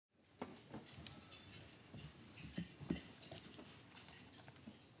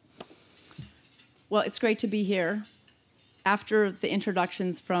Well, it's great to be here. After the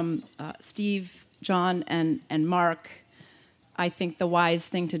introductions from Steve, John, and Mark, I think the wise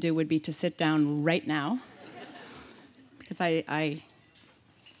thing to do would be to sit down right now. Because in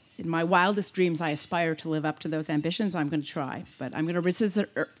my wildest dreams, I aspire to live up to those ambitions. I'm going to try, but I'm going to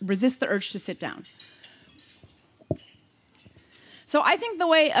resist the urge to sit down. So I think the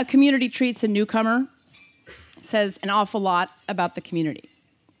way a community treats a newcomer says an awful lot about the community.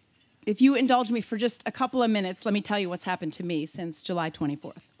 If you indulge me for just a couple of minutes, let me tell you what's happened to me since July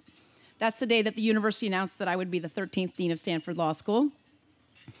 24th. That's the day that the university announced that I would be the 13th dean of Stanford Law School.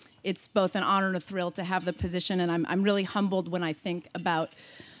 It's both an honor and a thrill to have the position, and I'm really humbled when I think about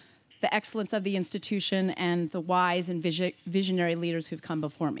the excellence of the institution and the wise and visionary leaders who've come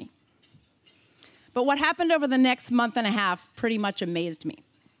before me. But what happened over the next month and a half pretty much amazed me.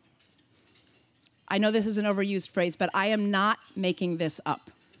 I know this is an overused phrase, but I am not making this up.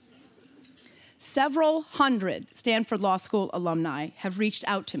 Several hundred Stanford Law School alumni have reached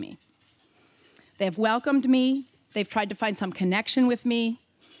out to me. They have welcomed me. They've tried to find some connection with me.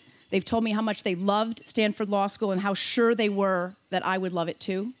 They've told me how much they loved Stanford Law School and how sure they were that I would love it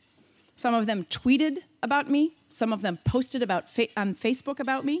too. Some of them tweeted about me. Some of them posted on Facebook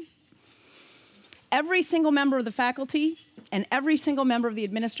about me. Every single member of the faculty and every single member of the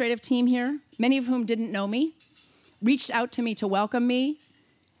administrative team here, many of whom didn't know me, reached out to me to welcome me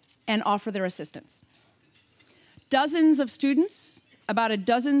and offer their assistance. Dozens of students, about a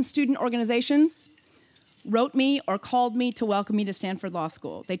dozen student organizations, wrote me or called me to welcome me to Stanford Law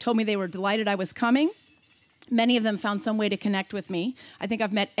School. They told me they were delighted I was coming. Many of them found some way to connect with me. I think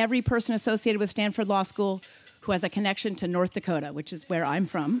I've met every person associated with Stanford Law School who has a connection to North Dakota, which is where I'm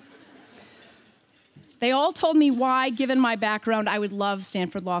from. They all told me why, given my background, I would love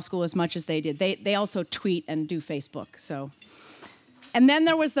Stanford Law School as much as they did. They also tweet and do Facebook, so. And then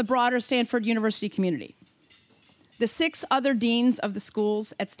there was the broader Stanford University community. The 6 other deans of the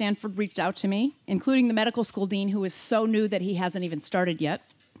schools at Stanford reached out to me, including the medical school dean, who is so new that he hasn't even started yet,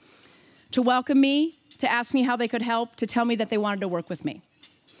 to welcome me, to ask me how they could help, to tell me that they wanted to work with me.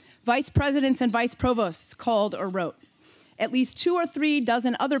 Vice presidents and vice provosts called or wrote. At least 2 or 3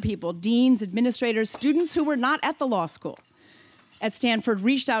 dozen other people, deans, administrators, students who were not at the law school at Stanford,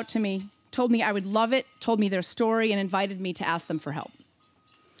 reached out to me, told me I would love it, told me their story, and invited me to ask them for help.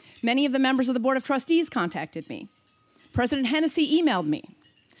 Many of the members of the Board of Trustees contacted me. President Hennessy emailed me.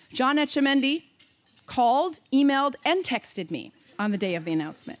 John Etchemendy called, emailed, and texted me on the day of the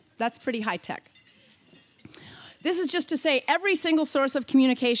announcement. That's pretty high tech. This is just to say every single source of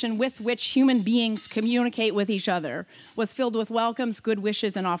communication with which human beings communicate with each other was filled with welcomes, good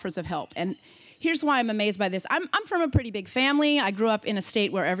wishes, and offers of help. And here's why I'm amazed by this. I'm from a pretty big family. I grew up in a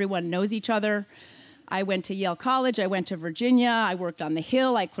state where everyone knows each other. I went to Yale College. I went to Virginia. I worked on the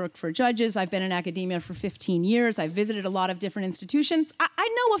Hill. I clerked for judges. I've been in academia for 15 years. I've visited a lot of different institutions. I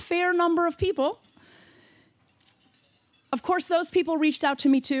know a fair number of people. Of course, those people reached out to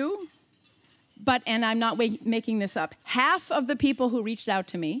me too. And I'm not making this up, half of the people who reached out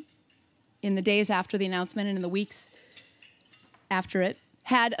to me in the days after the announcement and in the weeks after it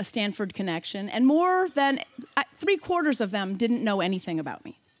had a Stanford connection, and more than 3/4 of them didn't know anything about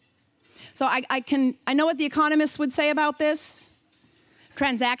me. So I know what the economists would say about this.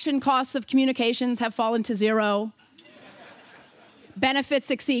 Transaction costs of communications have fallen to 0. Benefits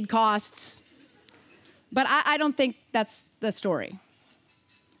exceed costs. But I don't think that's the story.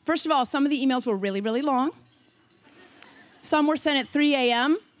 First of all, some of the emails were really, really long. Some were sent at 3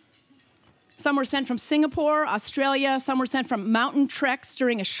 a.m. Some were sent from Singapore, Australia. Some were sent from mountain treks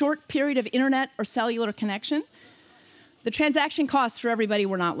during a short period of internet or cellular connection. The transaction costs for everybody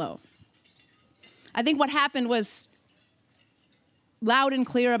were not low. I think what happened was loud and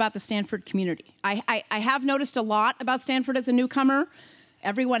clear about the Stanford community. I have noticed a lot about Stanford as a newcomer.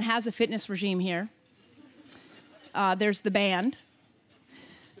 Everyone has a fitness regime here. There's the band.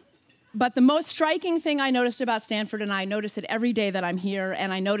 But the most striking thing I noticed about Stanford, and I notice it every day that I'm here,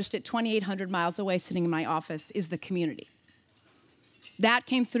 and I noticed it 2,800 miles away sitting in my office, is the community. That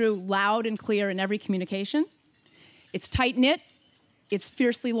came through loud and clear in every communication. It's tight-knit, it's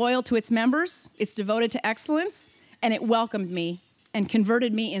fiercely loyal to its members, it's devoted to excellence, and it welcomed me and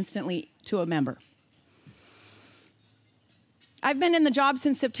converted me instantly to a member. I've been in the job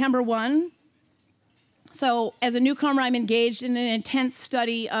since September 1. So as a newcomer, I'm engaged in an intense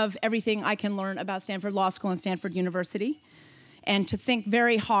study of everything I can learn about Stanford Law School and Stanford University, and to think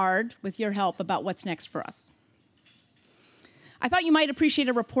very hard, with your help, about what's next for us. I thought you might appreciate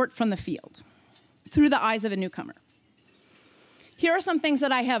a report from the field, through the eyes of a newcomer. Here are some things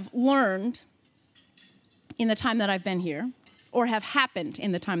that I have learned in the time that I've been here, or have happened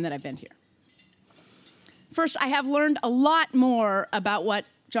in the time that I've been here. First, I have learned a lot more about what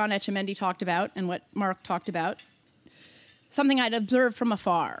John Etchemendy talked about and what Mark talked about, something I'd observed from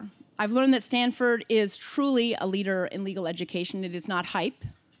afar. I've learned that Stanford is truly a leader in legal education. It is not hype.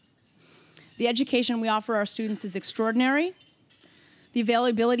 The education we offer our students is extraordinary. The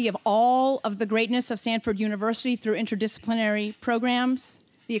availability of all of the greatness of Stanford University through interdisciplinary programs,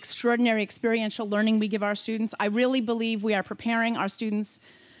 the extraordinary experiential learning we give our students. I really believe we are preparing our students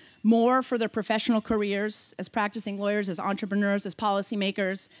more for their professional careers as practicing lawyers, as entrepreneurs, as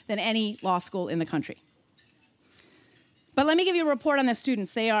policymakers than any law school in the country. But let me give you a report on the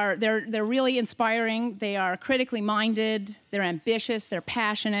students. They're really inspiring. They are critically minded. They're ambitious. They're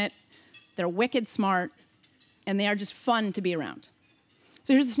passionate. They're wicked smart. And they are just fun to be around.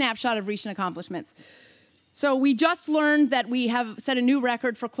 So here's a snapshot of recent accomplishments. So we just learned that we have set a new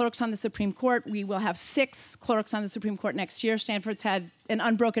record for clerks on the Supreme Court. We will have 6 clerks on the Supreme Court next year. Stanford's had an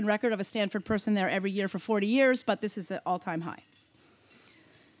unbroken record of a Stanford person there every year for 40 years, but this is an all-time high.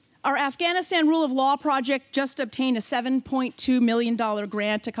 Our Afghanistan Rule of Law project just obtained a $7.2 million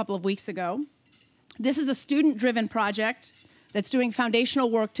grant a couple of weeks ago. This is a student-driven project that's doing foundational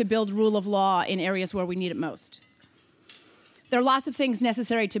work to build rule of law in areas where we need it most. There are lots of things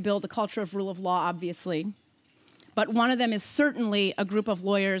necessary to build a culture of rule of law, obviously, but one of them is certainly a group of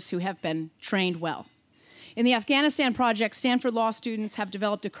lawyers who have been trained well. In the Afghanistan project, Stanford law students have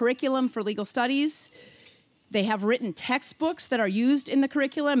developed a curriculum for legal studies. They have written textbooks that are used in the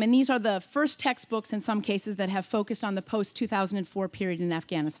curriculum, and these are the first textbooks in some cases that have focused on the post-2004 period in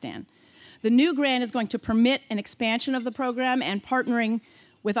Afghanistan. The new grant is going to permit an expansion of the program, and partnering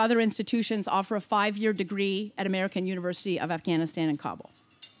with other institutions offer a 5-year degree at American University of Afghanistan in Kabul.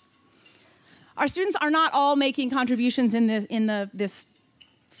 Our students are not all making contributions in this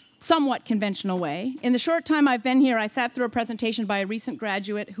somewhat conventional way. In the short time I've been here, I sat through a presentation by a recent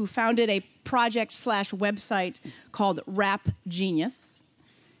graduate who founded a project/website called Rap Genius.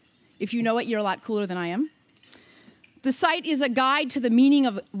 If you know it, you're a lot cooler than I am. The site is a guide to the meaning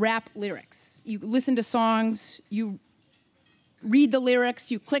of rap lyrics. You listen to songs, you read the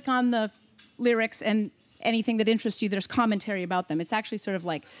lyrics, you click on the lyrics, and anything that interests you, there's commentary about them. It's actually sort of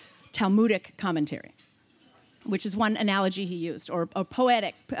like Talmudic commentary, which is one analogy he used, or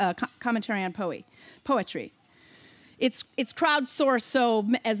poetic commentary on poetry. It's crowdsourced, so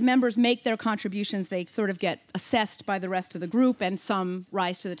as members make their contributions, they sort of get assessed by the rest of the group, and some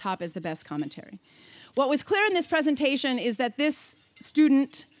rise to the top as the best commentary. What was clear in this presentation is that this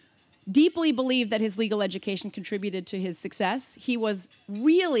student deeply believed that his legal education contributed to his success. He was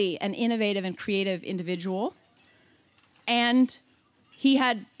really an innovative and creative individual, and he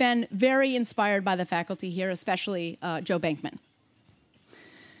had been very inspired by the faculty here, especially Joe Bankman.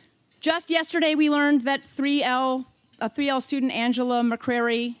 Just yesterday, we learned that a 3L student, Angela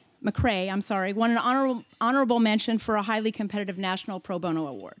McCrae, won an honorable mention for a highly competitive national pro bono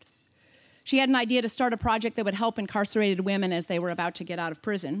award. She had an idea to start a project that would help incarcerated women as they were about to get out of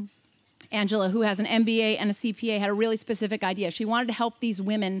prison. Angela, who has an MBA and a CPA, had a really specific idea. She wanted to help these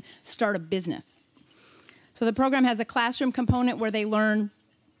women start a business. So the program has a classroom component where they learn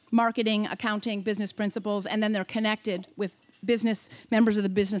marketing, accounting, business principles, and then they're connected with members of the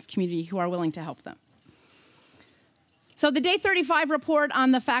business community who are willing to help them. So the Day 35 report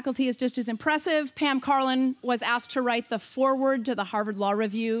on the faculty is just as impressive. Pam Carlin was asked to write the foreword to the Harvard Law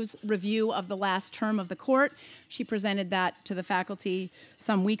Review's review of the last term of the court. She presented that to the faculty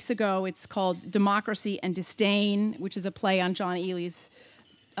some weeks ago. It's called Democracy and Disdain, which is a play on John Ely's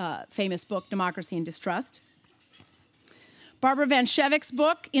famous book, Democracy and Distrust. Barbara Van Schevik's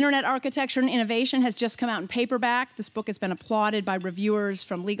book, Internet Architecture and Innovation, has just come out in paperback. This book has been applauded by reviewers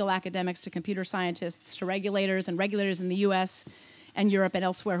from legal academics to computer scientists to regulators, and regulators in the US and Europe and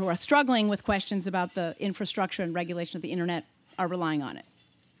elsewhere who are struggling with questions about the infrastructure and regulation of the internet are relying on it.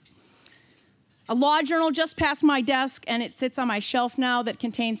 A law journal just passed my desk, and it sits on my shelf now, that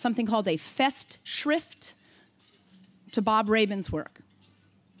contains something called a Festschrift to Bob Rabin's work.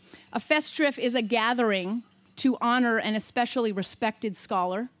 A Festschrift is a gathering to honor an especially respected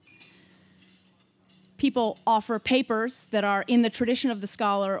scholar. People offer papers that are in the tradition of the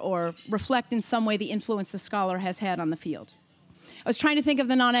scholar or reflect in some way the influence the scholar has had on the field. I was trying to think of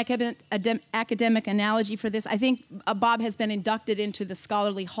the non-academic analogy for this. I think Bob has been inducted into the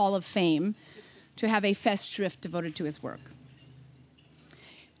Scholarly Hall of Fame to have a Festschrift devoted to his work.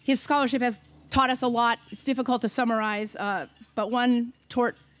 His scholarship has taught us a lot. It's difficult to summarize, but one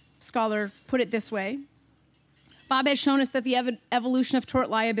tort scholar put it this way: Bob has shown us that the evolution of tort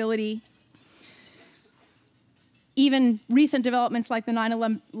liability, even recent developments like the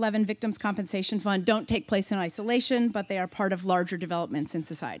 9/11 Victims' Compensation Fund, don't take place in isolation, but they are part of larger developments in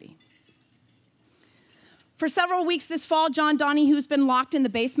society. For several weeks this fall, John Donahue's been locked in the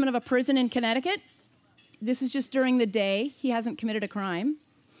basement of a prison in Connecticut. This is just during the day. He hasn't committed a crime.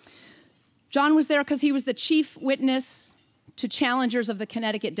 John was there because he was the chief witness to challengers of the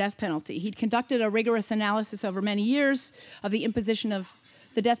Connecticut death penalty. He'd conducted a rigorous analysis over many years of the imposition of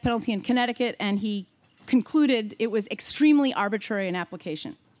the death penalty in Connecticut, and he concluded it was extremely arbitrary in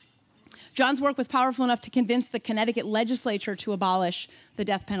application. John's work was powerful enough to convince the Connecticut legislature to abolish the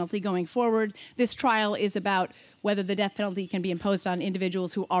death penalty going forward. This trial is about whether the death penalty can be imposed on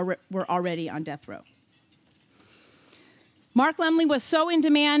individuals who were already on death row. Mark Lemley was so in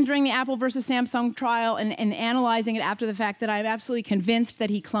demand during the Apple versus Samsung trial and analyzing it after the fact that I'm absolutely convinced that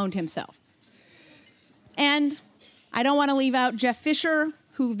he cloned himself. And I don't want to leave out Jeff Fisher,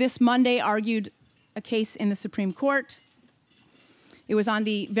 who this Monday argued a case in the Supreme Court. It was on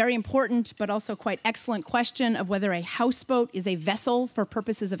the very important but also quite excellent question of whether a houseboat is a vessel for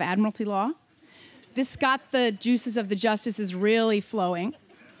purposes of admiralty law. This got the juices of the justices really flowing.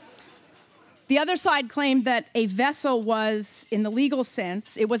 The other side claimed that a vessel was, in the legal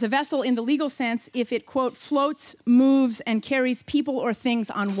sense, it was a vessel in the legal sense if it, quote, floats, moves, and carries people or things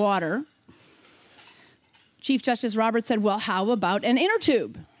on water. Chief Justice Roberts said, well, how about an inner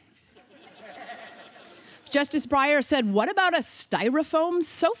tube? Justice Breyer said, what about a styrofoam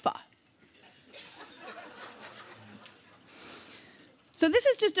sofa? So this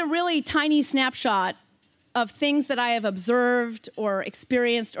is just a really tiny snapshot of things that I have observed or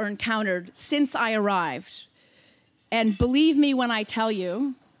experienced or encountered since I arrived. And believe me when I tell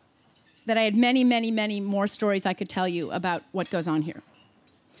you that I had many, many, many more stories I could tell you about what goes on here.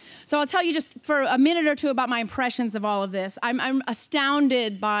 So I'll tell you just for a minute or two about my impressions of all of this. I'm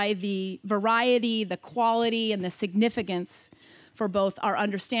astounded by the variety, the quality, and the significance for both our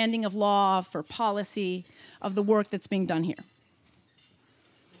understanding of law, for policy, of the work that's being done here.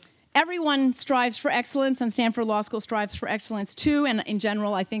 Everyone strives for excellence, and Stanford Law School strives for excellence too, and in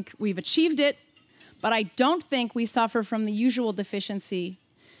general, I think we've achieved it, but I don't think we suffer from the usual deficiency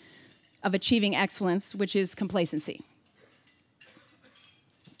of achieving excellence, which is complacency.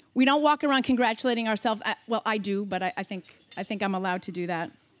 We don't walk around congratulating ourselves. Well, I do, but I think I'm allowed to do that.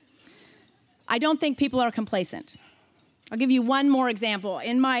 I don't think people are complacent. I'll give you one more example.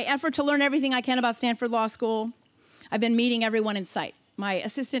 In my effort to learn everything I can about Stanford Law School, I've been meeting everyone in sight. My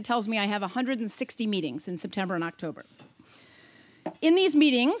assistant tells me I have 160 meetings in September and October. In these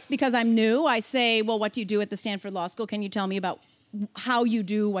meetings, because I'm new, I say, well, what do you do at the Stanford Law School? Can you tell me about how you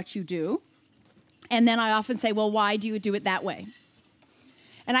do what you do? And then I often say, well, why do you do it that way?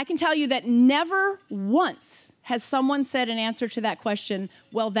 And I can tell you that never once has someone said in answer to that question,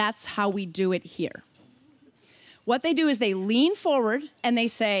 well, that's how we do it here. What they do is they lean forward and they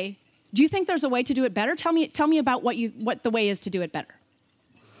say, do you think there's a way to do it better? Tell me about what the way is to do it better.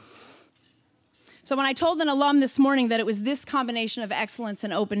 So when I told an alum this morning that it was this combination of excellence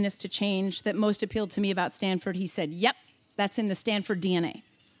and openness to change that most appealed to me about Stanford, he said, yep, that's in the Stanford DNA.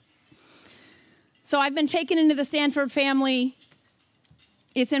 So I've been taken into the Stanford family.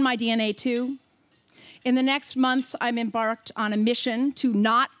 It's in my DNA too. In the next months, I'm embarked on a mission to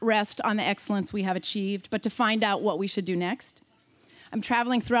not rest on the excellence we have achieved, but to find out what we should do next. I'm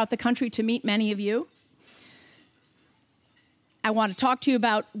traveling throughout the country to meet many of you. I want to talk to you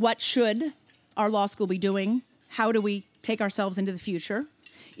about what should our law school be doing? How do we take ourselves into the future?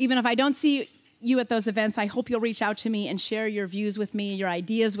 Even if I don't see you at those events, I hope you'll reach out to me and share your views with me, your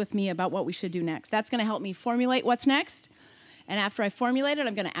ideas with me about what we should do next. That's going to help me formulate what's next. And after I formulate it,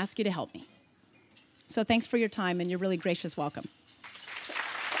 I'm going to ask you to help me. So thanks for your time and your really gracious welcome.